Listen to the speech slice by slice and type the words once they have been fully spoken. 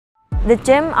The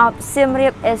Gem of Siem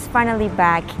Reap is finally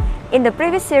back. In the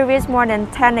previous series, more than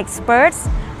 10 experts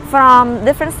from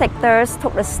different sectors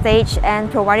took the stage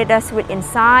and provided us with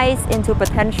insights into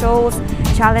potentials,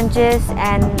 challenges,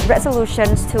 and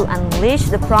resolutions to unleash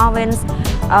the province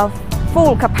of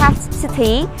full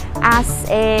capacity as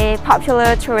a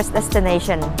popular tourist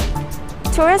destination.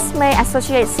 Tourists may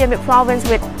associate Siem Reap province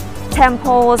with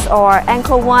temples or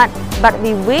Angkor Wat, but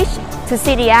we wish to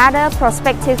see the other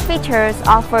prospective features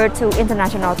offered to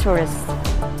international tourists.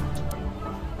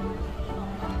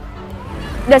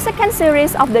 The second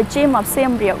series of the Gems of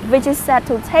Siem Reap, which is set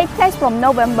to take place from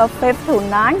November 5th to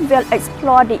 9th, will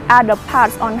explore the other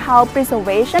parts on how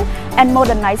preservation and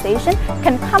modernization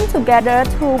can come together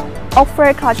to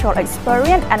offer cultural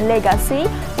experience and legacy,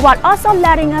 while also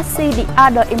letting us see the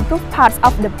other improved parts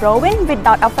of the province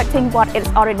without affecting what it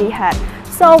already had.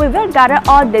 So we will gather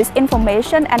all this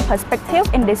information and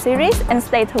perspective in this series, and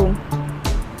stay tuned.